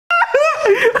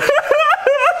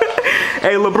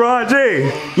Hey, LeBron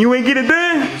James, you ain't get it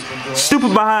done?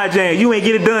 Stupid behind James, you ain't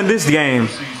get it done this game.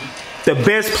 The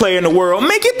best player in the world.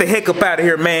 Man, get the heck up out of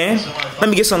here, man. Let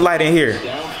me get some light in here.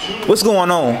 What's going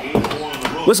on?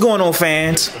 What's going on,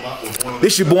 fans?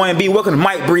 This your boy MB. Welcome to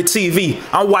Mike Breed TV.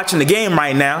 I'm watching the game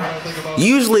right now.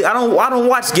 Usually, I don't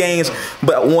watch games,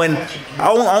 but I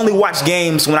only watch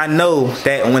games when I know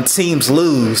that when teams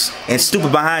lose. And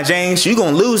stupid behind James, you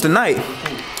gonna lose tonight.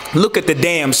 Look at the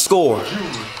damn score.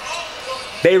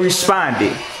 They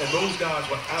responded.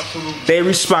 They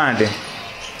responded.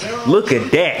 Look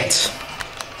at that.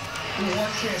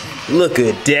 Look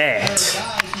at that.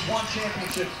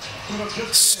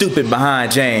 Stupid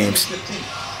behind James.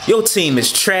 Your team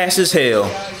is trash as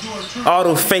hell. All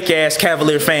those fake ass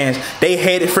Cavalier fans, they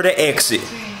headed for the exit.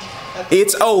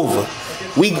 It's over.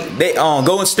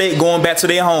 Golden State going back to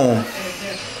their home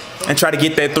and try to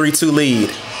get that 3-2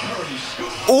 lead.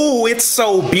 Ooh, it's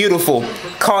so beautiful.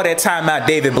 Call that timeout,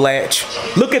 David Blatch.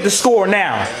 Look at the score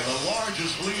now.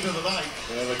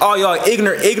 All y'all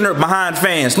ignorant behind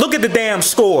fans. Look at the damn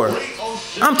score.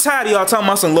 I'm tired of y'all talking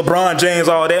about some LeBron James,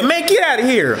 all that. Man, get out of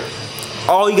here.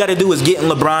 All you got to do is get in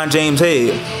LeBron James'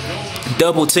 head.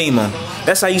 Double team him.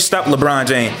 That's how you stop LeBron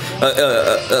James.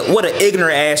 What an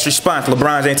ignorant ass response.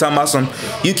 LeBron James talking about some,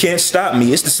 you can't stop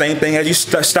me. It's the same thing as you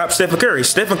stop Stephen Curry.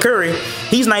 Stephen Curry,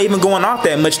 he's not even going off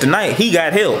that much tonight. He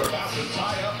got help.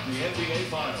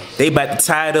 They about to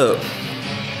tie it up.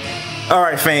 All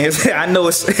right, fans. I know I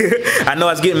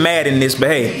was getting mad in this, but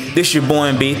hey, this your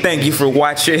boy MB. Thank you for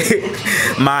watching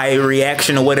my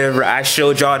reaction or whatever. I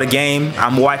showed y'all the game.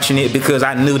 I'm watching it because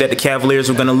I knew that the Cavaliers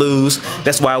were gonna lose.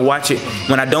 That's why I watch it.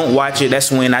 When I don't watch it,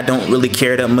 that's when I don't really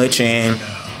care that much, and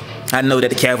I know that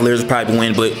the Cavaliers will probably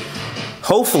win. But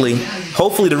hopefully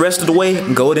the rest of the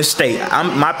way, Golden State.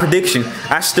 My prediction,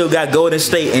 I still got Golden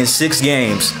State in 6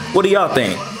 games. What do y'all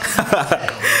think?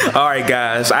 All right,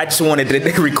 guys. I just wanted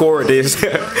to record this.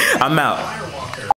 I'm out.